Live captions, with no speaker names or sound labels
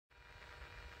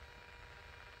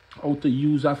how to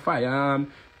use a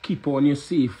firearm, keep on your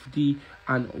safety,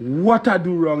 and what I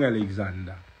do wrong,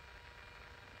 Alexander.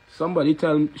 Somebody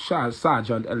tell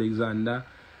Sergeant Alexander,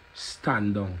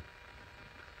 stand down.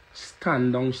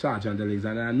 Stand down, Sergeant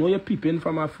Alexander. I know you're peeping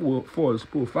from a false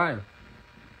profile.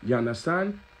 You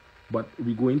understand? But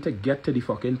we're going to get to the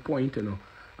fucking point, you know.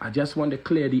 I just want to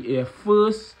clear the air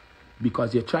first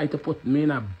because you try to put me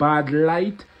in a bad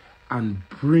light and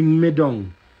bring me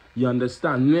down. You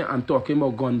understand me? I'm talking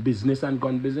about gun business and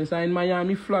gun business. I'm in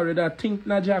Miami, Florida. Think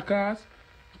na jackass.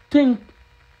 Think.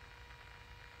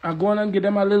 I go on and give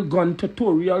them a little gun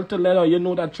tutorial to let you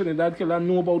know that Trinidad Killa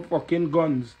know about fucking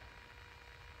guns.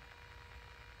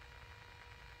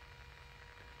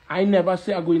 I never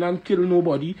say I go in and kill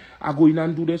nobody. I go in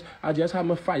and do this. I just have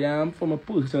my firearm for my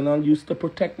personal use to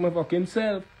protect my fucking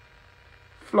self.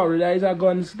 Florida is a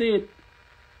gun state.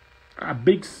 A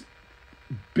big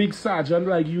sergeant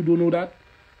like you don't know that.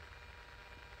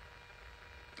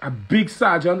 A big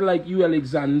sergeant like you,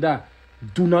 Alexander,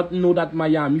 do not know that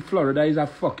Miami, Florida is a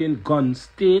fucking gun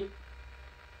state.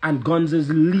 And guns is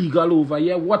legal over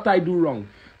here. What I do wrong?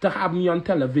 To have me on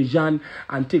television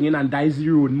and thinking and that is the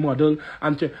road model.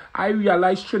 And I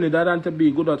realize Trinidad and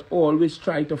Tobago that always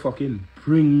try to fucking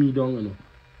bring me down, you know.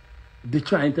 They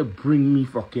trying to bring me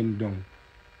fucking down.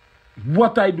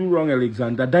 What I do wrong,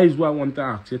 Alexander? That is what I want to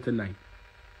ask you tonight.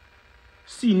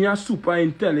 Senior super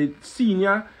intelligent,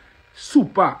 senior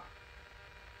super.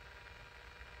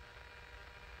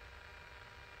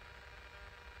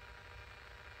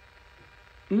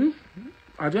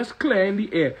 I just clear in the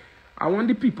air. I want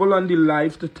the people on the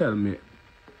live to tell me.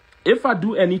 If I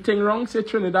do anything wrong, say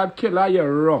Trinidad Killa,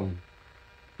 you're wrong.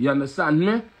 You understand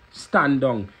me? Stand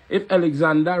down. If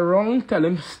Alexander wrong, tell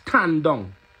him stand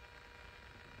down.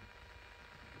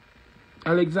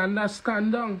 Alexander,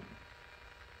 stand down.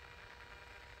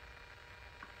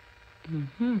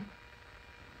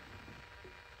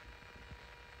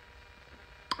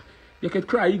 You could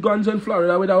carry guns in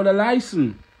Florida without a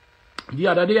license. The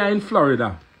other day I'm in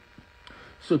Florida.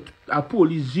 So a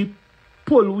police jeep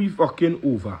pull we fucking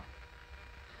over.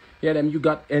 Yeah, them, you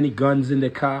got any guns in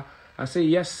the car? I say,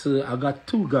 yes, sir, I got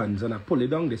 2 guns. And I pull it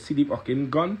down, they see the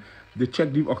fucking gun, they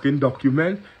check the fucking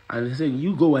document, and they say,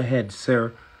 you go ahead,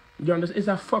 sir. You understand? It's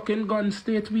a fucking gun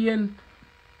state we in.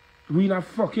 We in a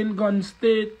fucking gun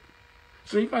state.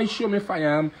 So if I show me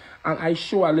firearm and I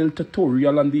show a little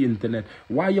tutorial on the internet,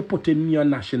 why are you putting me on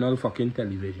national fucking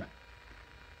television?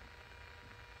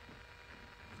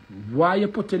 Why are you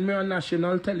putting me on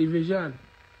national television?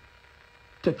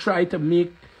 To try to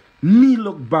make me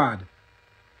look bad.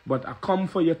 But I come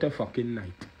for you to fucking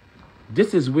night.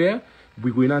 This is where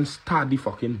we're going and start the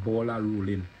fucking ball a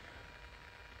rolling.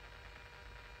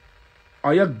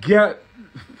 Are you get,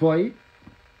 boy?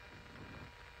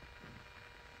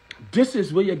 This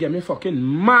is where you get me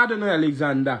fucking mad on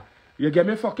Alexander. You get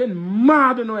me fucking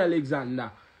mad on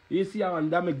Alexander. You see how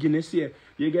under my Guinness here.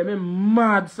 You get me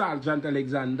mad, Sergeant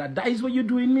Alexander. That is what you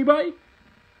doing, me boy.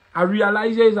 I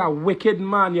realize you're a wicked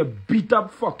man. You beat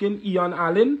up fucking Ian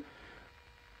Allen.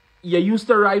 You used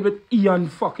to ride with Ian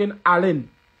fucking Allen.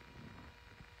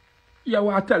 Yeah,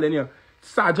 what I'm telling you.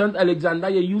 Sergeant Alexander,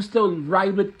 you used to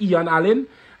ride with Ian Allen.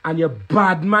 And you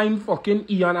bad mind fucking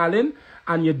Ian Allen.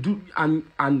 And you do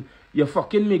and you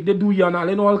fucking make the do Ian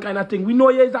Allen all kind of thing. We know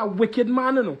you're a wicked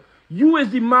man, you know. You is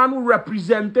the man who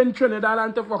representing Trinidad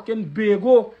and the fucking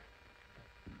Tobago.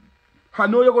 I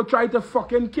know you're going to try to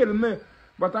fucking kill me.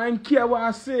 But I don't care what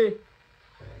I say.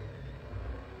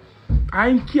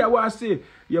 I don't care what I say.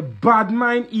 You bad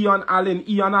mind Ian Allen.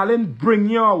 Ian Allen bring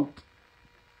you out.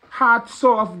 Hats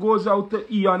off goes out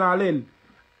to Ian Allen.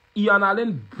 Ian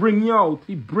Allen bring you out.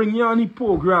 He bring you on the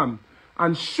program.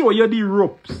 And show you the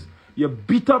ropes. You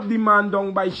beat up the man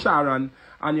down by Sharon.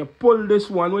 And you pull this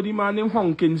one with the man named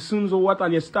honking soon or what,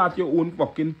 and you start your own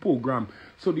fucking program.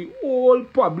 So the whole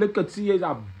public could see you as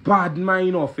a bad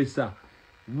mind officer.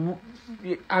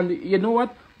 And you know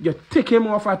what? You take him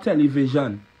off of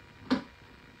television.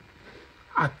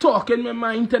 I talk in my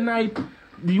mind tonight.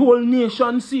 The whole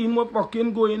nation seeing what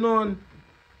fucking going on.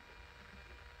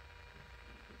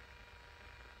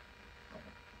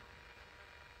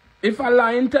 If a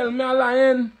lion tell me a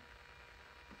lion.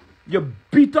 You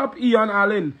beat up Ian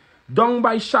Allen down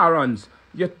by Sharon's.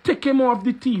 You take him off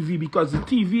the TV because the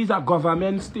TV is a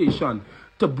government station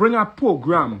to bring a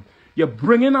program. You're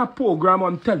bringing a program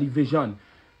on television.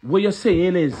 What you're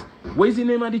saying is, what is the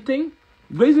name of the thing?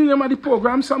 What is the name of the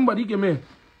program? Somebody give me.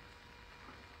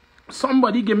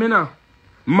 Somebody give me now.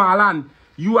 Marlon.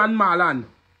 You and Marlon.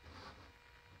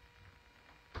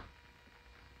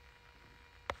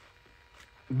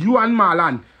 You and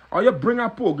Marlon. Or you bring a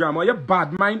program, or you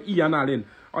bad mind Ian Allen.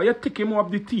 or you take him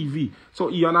off the TV. So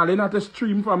Ian Allen had to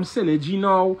stream from Synergy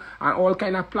now and all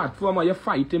kind of platform, or you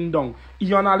fight him down.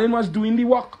 Ian Allen was doing the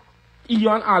work.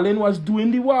 Ian Allen was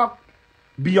doing the work.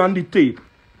 Beyond the tape.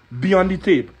 Beyond the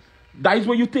tape. That is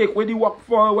what you take away the work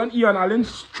for when Ian Allen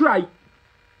strike.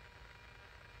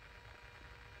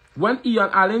 When Ian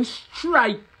Allen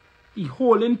strike, he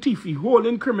holding thief, he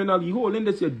holding criminal, he holding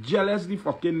this. You're jealous the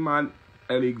fucking man,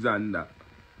 Alexander.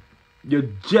 You're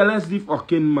jealous the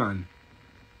fucking man.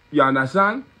 You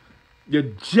understand?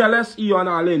 You're jealous Ian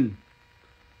Allen.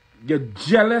 You're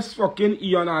jealous fucking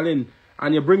Ian Allen.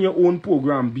 And you bring your own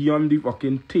program beyond the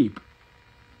fucking tape.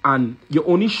 And you're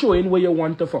only showing where you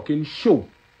want to fucking show.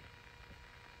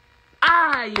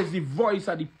 I is the voice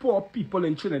of the poor people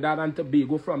in Trinidad and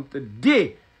Tobago from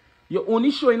today. You're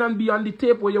only showing on beyond the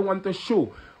tape where you want to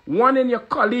show. One in your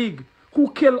colleague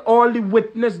who killed all the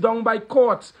witness down by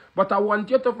courts. But I want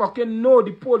you to fucking know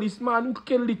the policeman who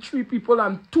killed the 3 people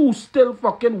and 2 still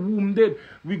fucking wounded.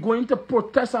 We're going to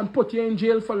protest and put you in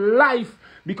jail for life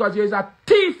because you're a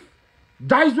thief.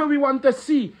 That is what we want to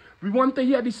see. We want to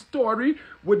hear the story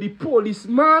with the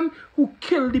policeman who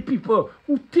killed the people,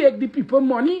 who take the people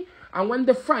money. And when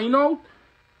they find out,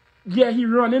 yeah, he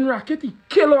running racket, he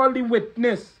kill all the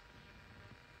witness.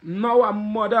 Now a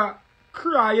mother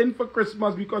crying for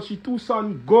Christmas because she 2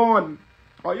 sons gone.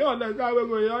 Oh, you understand what's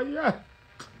going on? Yeah.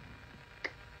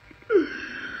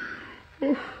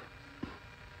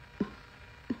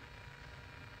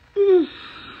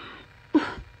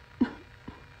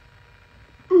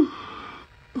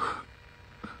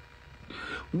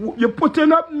 You're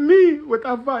putting up me with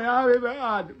a fire in my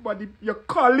hand, but your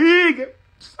colleague,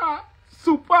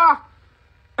 Super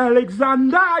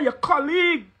Alexander, your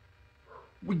colleague,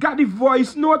 we got the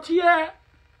voice note here.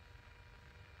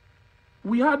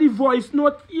 We had the voice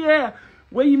note here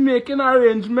where he making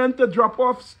arrangement to drop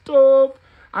off stove,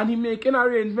 and he making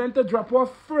arrangement to drop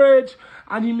off fridge,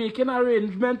 and he making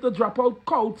arrangement to drop out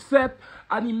couch set,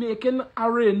 and he making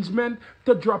arrangement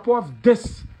to drop off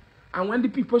this. And when the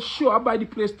people show up by the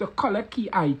place to collect key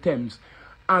items,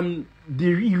 and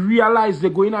he realize they're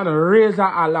going on a razor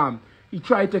alarm, he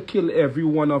tried to kill every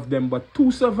one of them, but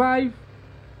 2 survive.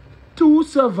 2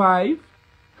 survive.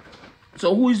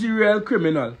 So who is the real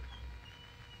criminal?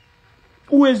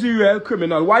 Who is the real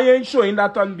criminal? Why ain't showing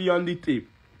that on beyond the tape?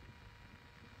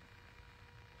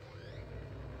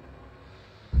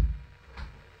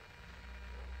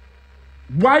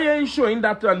 Why ain't showing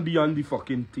that on beyond the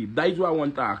fucking tape? That is what I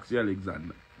want to ask you,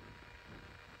 Alexander.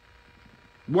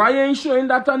 Why ain't showing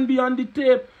that on beyond the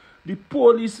tape? The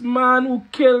policeman who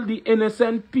killed the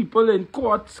innocent people in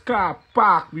Courts Car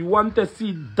Park. We want to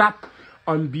see that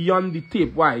on beyond the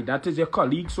tape. Why? That is your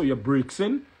colleague, so you breaks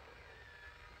in.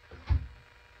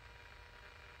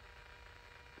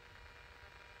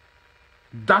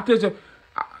 That is a...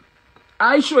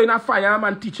 I showing a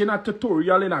firearm teaching a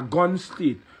tutorial in a gun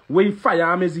state where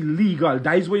firearm is illegal.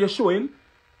 That is what you're showing.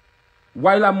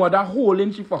 While a mother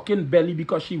holding she fucking belly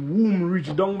because she womb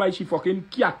reached down by she fucking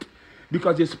cat.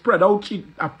 Because you spread out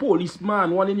a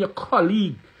policeman, one in your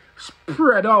colleague.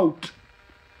 Spread out.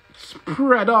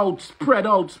 Spread out, spread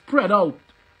out, spread out.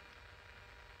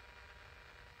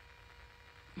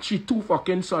 She 2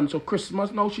 fucking sons. So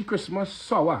Christmas, now she Christmas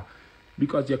sour.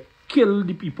 Because you kill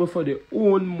the people for their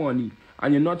own money.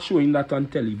 And you're not showing that on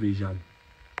television.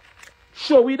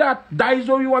 Show we that. That is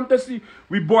what we want to see.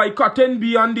 We boycotting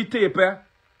beyond the tape, eh?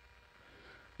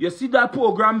 You see that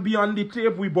program beyond the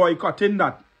tape, we boycotting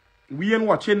that. We ain't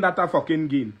watching that a fucking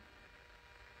game.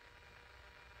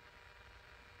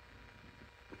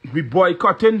 We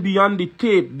boycotting beyond the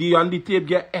tape. Beyond the tape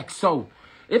get X out.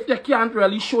 If they can't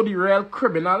really show the real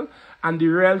criminal and the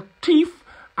real thief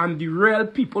and the real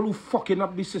people who fucking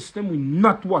up the system, we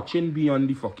not watching beyond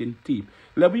the fucking tape.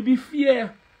 Let me be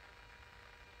fair.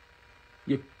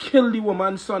 You kill the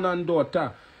woman's son and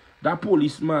daughter, that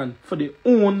policeman, for their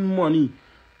own money.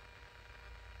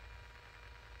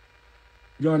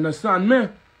 You understand me?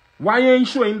 Why ain't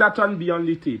showing that on beyond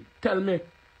the tape? Tell me,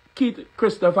 Keith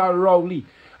Christopher Rowley.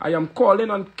 I am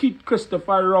calling on Keith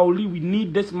Christopher Rowley. We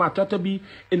need this matter to be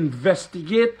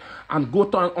investigated and go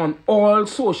on all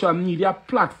social media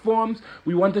platforms.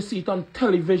 We want to see it on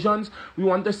televisions. We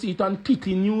want to see it on TT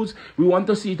News. We want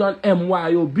to see it on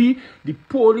MYOB. The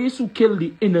police who killed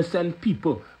the innocent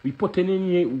people. We putting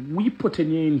you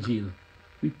in jail.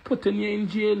 We putting you in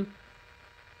jail.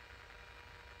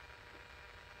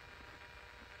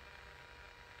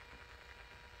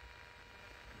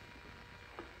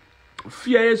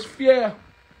 Fear is fear.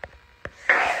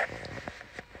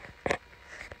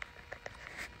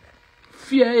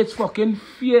 Fear is fucking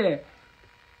fear.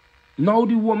 Now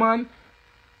the woman,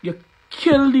 you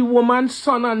kill the woman's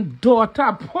son and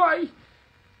daughter, boy.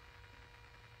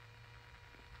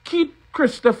 Keep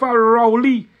Christopher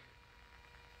Rowley.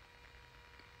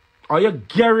 Or you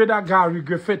get rid of Gary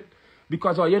Griffith.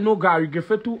 Because or you know Gary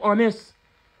Griffith too honest.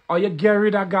 Or you get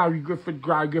rid of Gary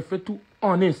Griffith too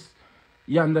honest.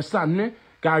 You understand me?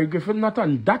 Gary Griffith not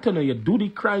on that, you know. You do the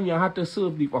crime, you have to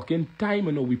serve the fucking time,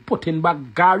 you know. We putting back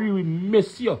Gary, we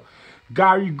miss you.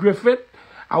 Gary Griffith,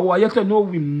 I want you to know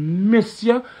we miss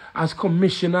you as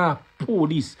Commissioner of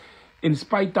Police. In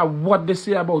spite of what they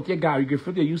say about you, Gary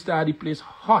Griffith, you used to have the place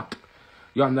hot.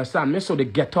 You understand me? So they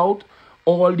get out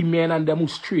all the men and them who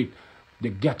straight. They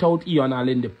get out Ian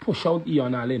Allen, they push out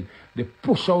Ian Allen. They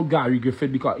push out Gary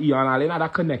Griffith because Ian Allen had a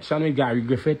connection with Gary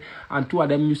Griffith, and two of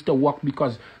them used to work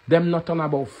because them not on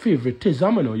about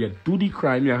favoritism, you know. You do the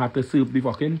crime, you have to serve the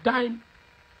fucking time.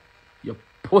 You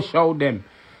push out them.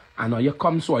 And you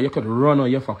come so you could run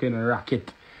on your fucking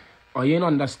racket. Or you don't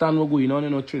understand what's going on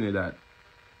in Trinidad.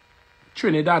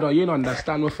 Trinidad, or you don't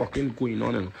understand what's fucking going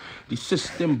on, you know. The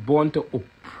system born to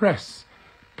oppress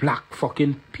black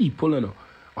fucking people, you know.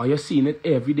 Or you're seeing it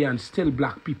every day and still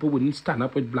black people wouldn't stand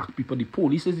up with black people. The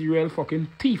police is the real fucking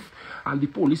thief. And the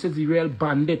police is the real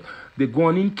bandit. They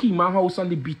gone in Killa house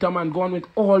and the beat a man gone with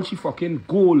all she fucking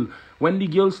gold. When the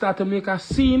girl start to make a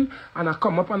scene and I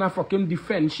come up and I fucking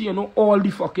defend she, you know, all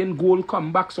the fucking gold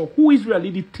come back. So who is really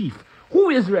the thief? Who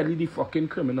is really the fucking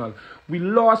criminal? We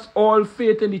lost all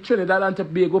faith in the Trinidad and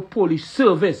Tobago police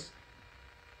service.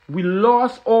 We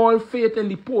lost all faith in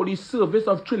the police service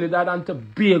of Trinidad and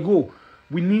Tobago.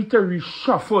 We need to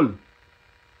reshuffle.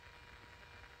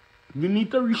 We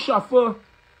need to reshuffle.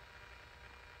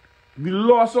 We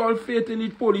lost all faith in the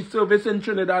police service in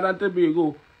Trinidad and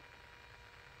Tobago.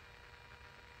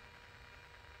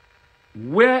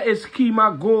 Where is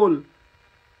Kima Gold?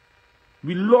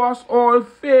 We lost all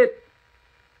faith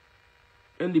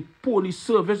in the police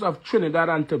service of Trinidad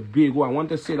and Tobago. I want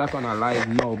to say that on a live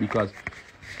now because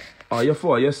are you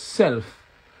for yourself?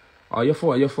 Are you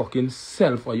for your fucking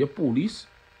self? Are you police?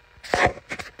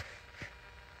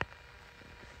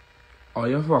 Are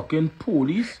you fucking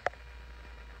police?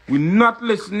 We not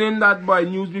listening that by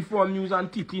News Before News and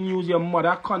TT News, your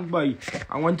mother cunt boy.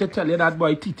 I want to tell you that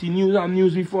by TT News and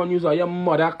News Before News are your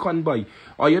mother cunt boy.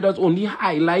 Or you just only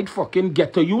highlight fucking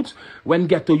ghetto youths when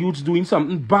ghetto youths doing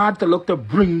something bad to look to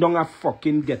bring down a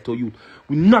fucking ghetto youth.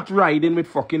 We not riding with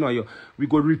fucking Oyo. We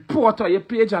go report on your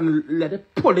page and let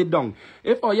it pull it down.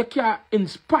 If Oyo can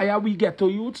inspire we ghetto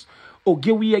youths, or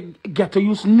give we get to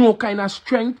use no kind of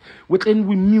strength within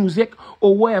we music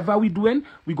or whatever we doing,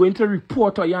 we going to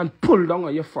report on you and pull down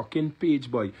on your fucking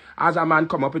page, boy. As a man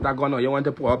come up with a gun or you want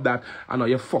to pour up that and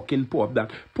you fucking pour up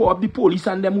that. Pour up the police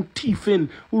and them who thieving,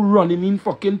 who running in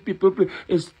fucking people.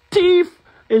 It's thief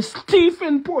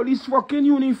in police fucking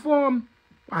uniform.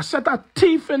 A set of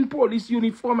thief in police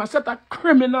uniform, a set of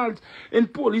criminals in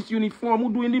police uniform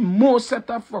who doing the most set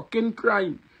of fucking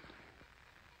crime.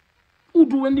 Who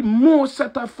doing the most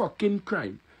set of fucking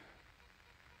crime?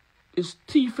 It's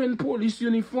thief in police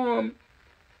uniform.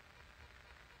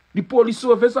 The police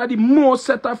service are the most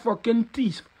set of fucking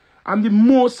thief and the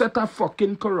most set of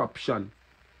fucking corruption.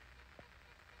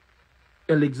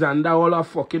 Alexander, all a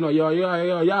fucking,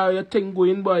 your thing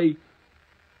going, boy.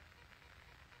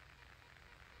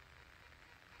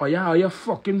 Oh yeah, your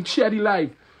fucking cherry life.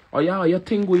 Oh yeah, your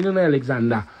thing going on,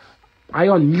 Alexander. I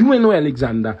on you know,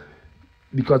 Alexander.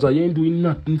 Because I ain't doing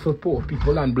nothing for poor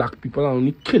people and black people. I'm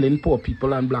only killing poor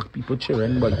people and black people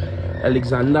children, boy.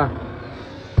 Alexander,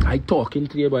 I talking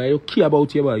to you, boy. I don't care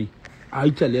about you, boy. I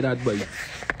tell you that, boy.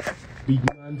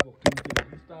 Big man fucking thing.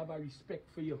 I used to have a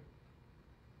respect for you.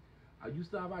 I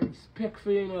used to have a respect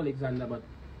for you, Alexander, but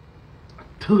I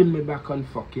turned my back on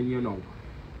fucking you now.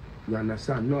 You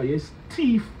understand? No, you're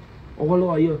thief. All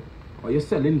are you? Are you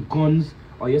selling guns?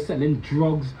 Are you selling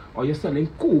drugs? Or you're selling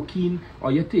cocaine,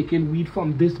 or you're taking weed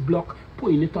from this block,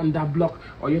 putting it on that block,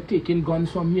 or you're taking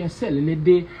guns from here, selling it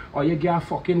there, or you get a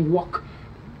fucking walk,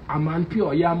 a man pay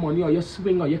all your money, or you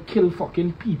swing, or you kill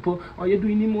fucking people, or you're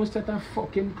doing the most set of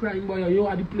fucking crime, boy, or you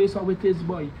are the place of it is,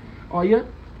 boy. Or you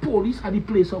police are the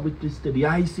place of it is today.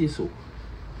 I say so.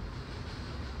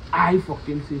 I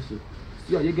fucking say so.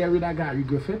 See, or you get rid of Gary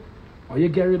Griffith, or you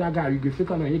get rid of Gary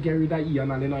Griffith, or you get rid of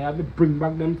Ian, and then you have to bring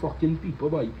back them fucking people,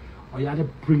 boy. Or you have to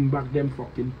bring back them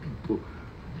fucking people.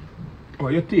 Or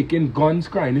you're taking guns,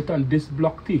 crying it on this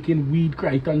block, taking weed,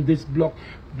 crying it on this block,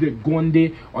 they're going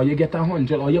there, or you get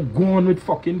 100, or you're going with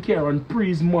fucking Karen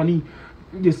Praise money.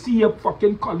 You see your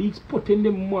fucking colleagues putting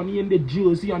the money in the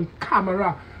jersey on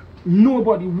camera,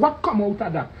 Nobody. What come out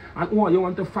of that? And oh, you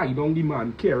want to fight on the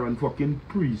man, Karen fucking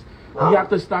Priest. You have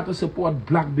to start to support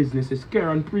black businesses.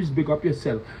 Karen Priest, big up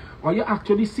yourself. Or you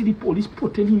actually see the police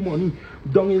putting the money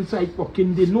down inside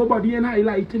fucking day. Nobody ain't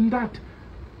highlighting that.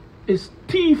 It's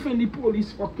thief in the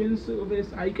police fucking service.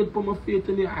 I could put my faith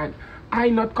in the hand. I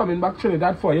not coming back to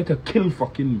Trinidad for you to kill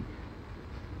fucking me.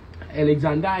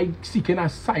 Alexander, I seeking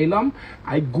asylum.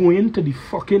 I go into the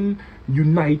fucking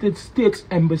United States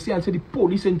Embassy and say the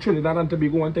police in Trinidad and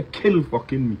Tobago want to kill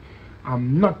fucking me.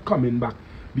 I'm not coming back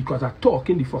because I'm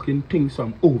talking the fucking things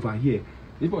from over here.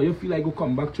 If you feel like you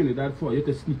come back to Trinidad for you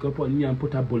to sneak up on me and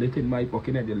put a bullet in my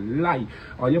fucking head, you lie.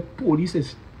 Or your police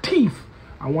is thief.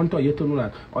 I want you to know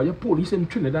that. Or your police in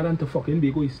Trinidad and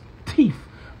Tobago is thief.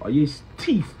 Or you is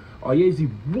thief. Or you is the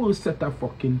worst set of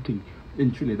fucking thing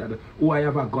in Trinidad. Oh, I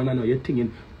have a gun and you're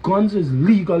thinking guns is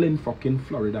legal in fucking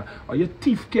Florida. Or you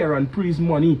thief care and priest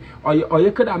money. Or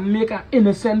you could have make an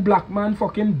innocent black man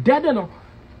fucking dead, you know.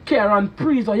 Care and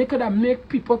priest. Or you could have make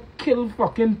people kill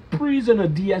fucking priest in a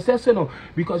DSS, you know.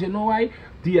 Because you know why?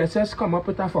 DSS come up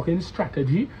with a fucking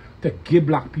strategy to give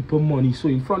black people money. So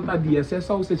in front of DSS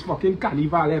house it's fucking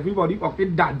carnival. Everybody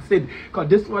fucking dancing. Cause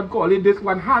this one calling this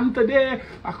one hand today.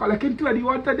 I collecting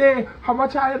 21 today. How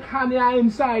much are hand here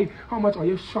inside? How much are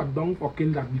you shut down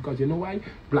fucking that? Because you know why?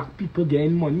 Black people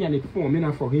getting money and it forming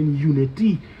a fucking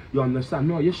unity. You understand?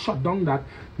 No, you shut down that.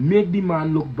 Make the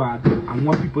man look bad and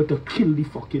want people to kill the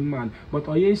fucking man. But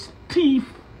are you thief?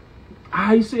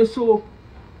 I say so.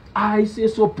 I say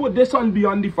so. Put this on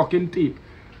beyond the fucking tape.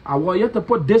 I want you to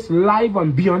put this live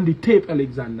on beyond the tape,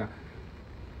 Alexander.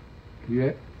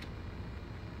 Yeah.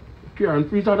 Karen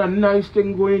Priest had a nice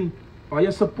thing going. Or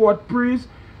you support Priest.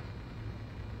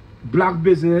 Black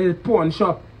business, pawn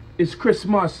shop. It's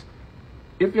Christmas.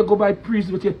 If you go buy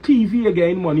Priest with your TV, you're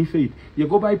getting money for it. You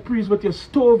go buy Priest with your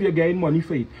stove, you're getting money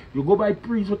for it. You go buy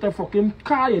Priest with a fucking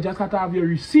car, you just have to have your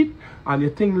receipt and your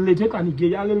thing legit and you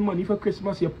get you a little money for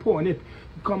Christmas, you pawn it.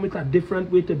 You come with a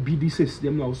different way to beat the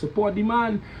system now. Support the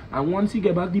man. And once you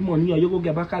get back the money, or you go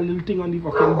get back a little thing on the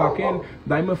fucking back end,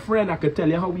 by my friend, I can tell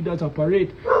you how we does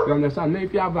operate. You understand? Now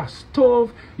if you have a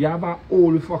stove, you have an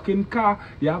old fucking car,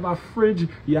 you have a fridge,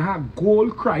 you have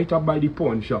gold, cry it up by the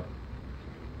pawn shop.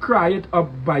 Cry it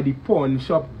up by the pawn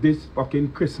shop this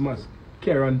fucking Christmas.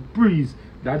 Karen Priest.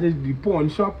 That is the pawn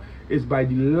shop. Is by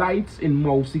the lights in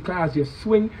Mousika as you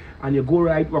swing and you go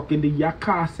right walking your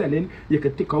car selling. You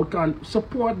can take out and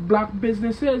support black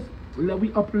businesses. Let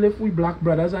we uplift we black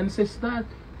brothers and sisters.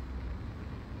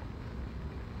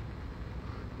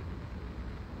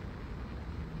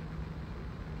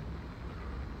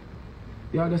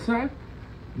 You understand?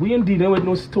 We ain't dealing with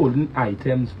no stolen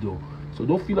items though. So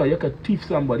don't feel like you can thief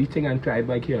somebody thing and try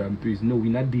by Karen Priest. No,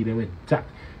 we're not dealing with that.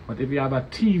 But if you have a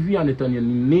TV and it on your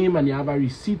name and you have a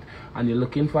receipt and you're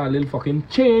looking for a little fucking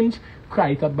change, cry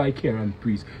it up by Karen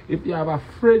Priest. If you have a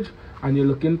fridge and you're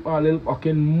looking for a little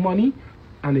fucking money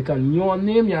and it on your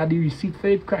name, you have the receipt for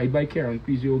it, cry it by Karen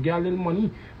Priest. You'll get a little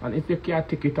money. And if you can't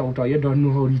take it out or you don't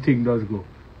know how the thing does go,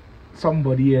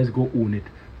 somebody else go own it.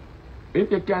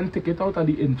 If you can't take it out and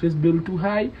the interest bill too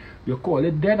high, you call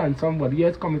it dead and somebody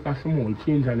else come with a small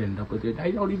change and end up with it.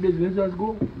 That's how the business does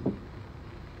go.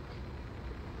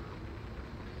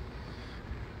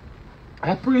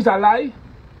 I Priest a lie.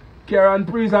 Karen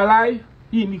Priest a lie.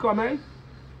 In the comment.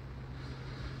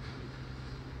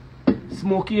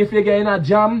 Smokey, if you get in a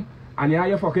jam and you have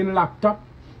your fucking laptop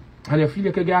and you feel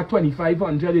you can get a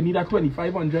 2500, you need a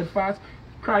 2500 fast,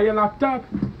 cry your laptop.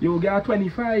 You will get a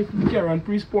 25. Karen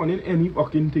Priest pawning any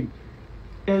fucking thing.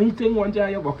 Anything once you have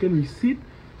your fucking receipt,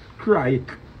 cry it.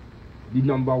 The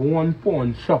 #1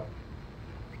 pawn shop.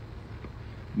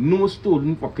 No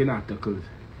stolen fucking articles.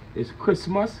 It's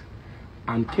Christmas.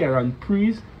 And Karen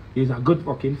Priest is a good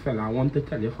fucking fella. I want to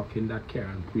tell you fucking that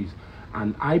Karen Priest.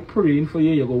 And I praying for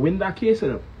you, you go win that case. You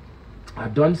know? I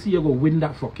don't see you go win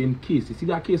that fucking case. You see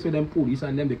that case with them police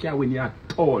and them, they can't win you at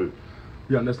all.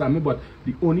 You understand me? But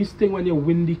the only thing when you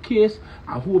win the case,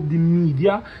 I hope the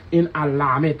media in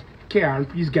alarm it. Karen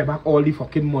Priest get back all the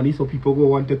fucking money so people go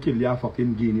want to kill your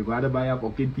fucking gain. You gotta buy a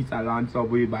fucking piece of land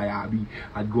somewhere by Abby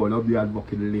and go up there and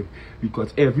fucking live.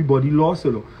 Because everybody lost,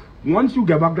 you know. Once you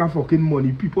get back that fucking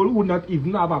money, people would not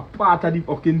even have a part of the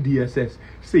fucking DSS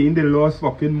saying they lost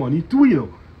fucking money too, you know.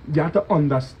 You have to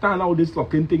understand how this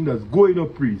fucking thing that's going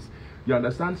up, Priest. You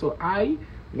understand? So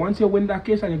once you win that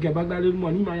case and you get back that little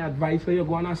money, my advice for you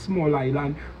go on a small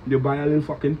island, you buy a little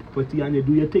fucking property and you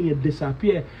do your thing, you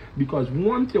disappear. Because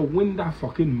once you win that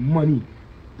fucking money,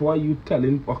 boy, you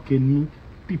telling fucking me,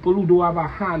 people who don't have a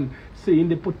hand saying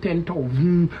they put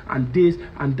 10,000 and this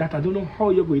and that. I don't know how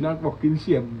you're going on fucking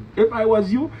share. If I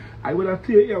was you, I would have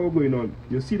told you what's going on.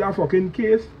 You see that fucking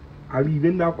case? I'll leave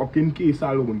in that fucking case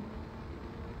alone.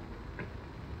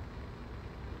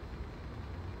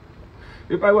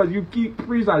 If I was you, keep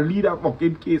please and leave that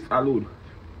fucking case alone.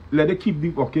 Let it keep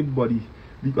the fucking body.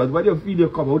 Because when you feel you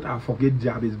come out and fucking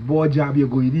job, it's more job you're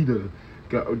going to do.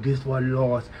 This one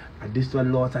lost, and this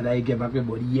one lost, and I ain't get back my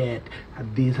money yet,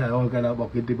 and this and all kind of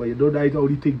fucking thing. But you know that's how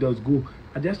the thing does go.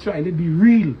 I'm just trying to be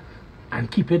real and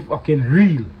keep it fucking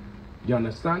real. You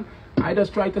understand? I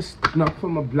just try to stand up for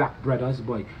my black brothers,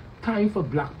 boy. Time for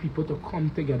black people to come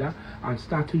together and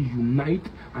start to unite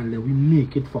and let we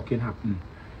make it fucking happen.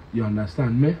 You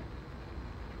understand me?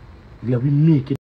 Let we make it.